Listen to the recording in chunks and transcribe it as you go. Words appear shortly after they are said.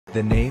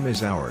The name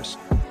is ours,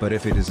 but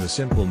if it is a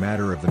simple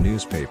matter of the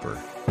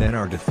newspaper, then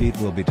our defeat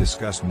will be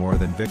discussed more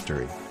than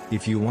victory.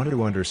 If you want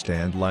to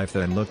understand life,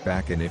 then look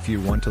back, and if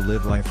you want to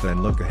live life,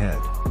 then look ahead.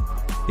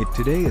 If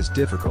today is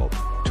difficult,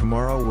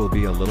 tomorrow will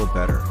be a little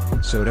better,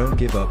 so don't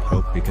give up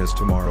hope, because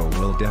tomorrow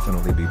will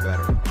definitely be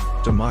better.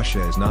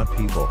 Tamasha is not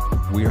people,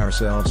 we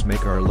ourselves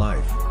make our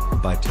life,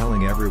 by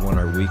telling everyone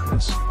our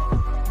weakness.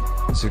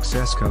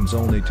 Success comes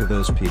only to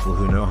those people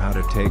who know how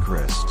to take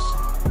risks.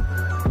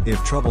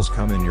 If troubles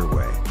come in your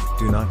way,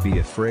 do not be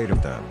afraid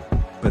of them,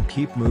 but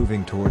keep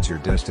moving towards your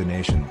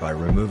destination by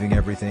removing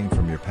everything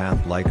from your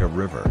path like a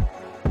river.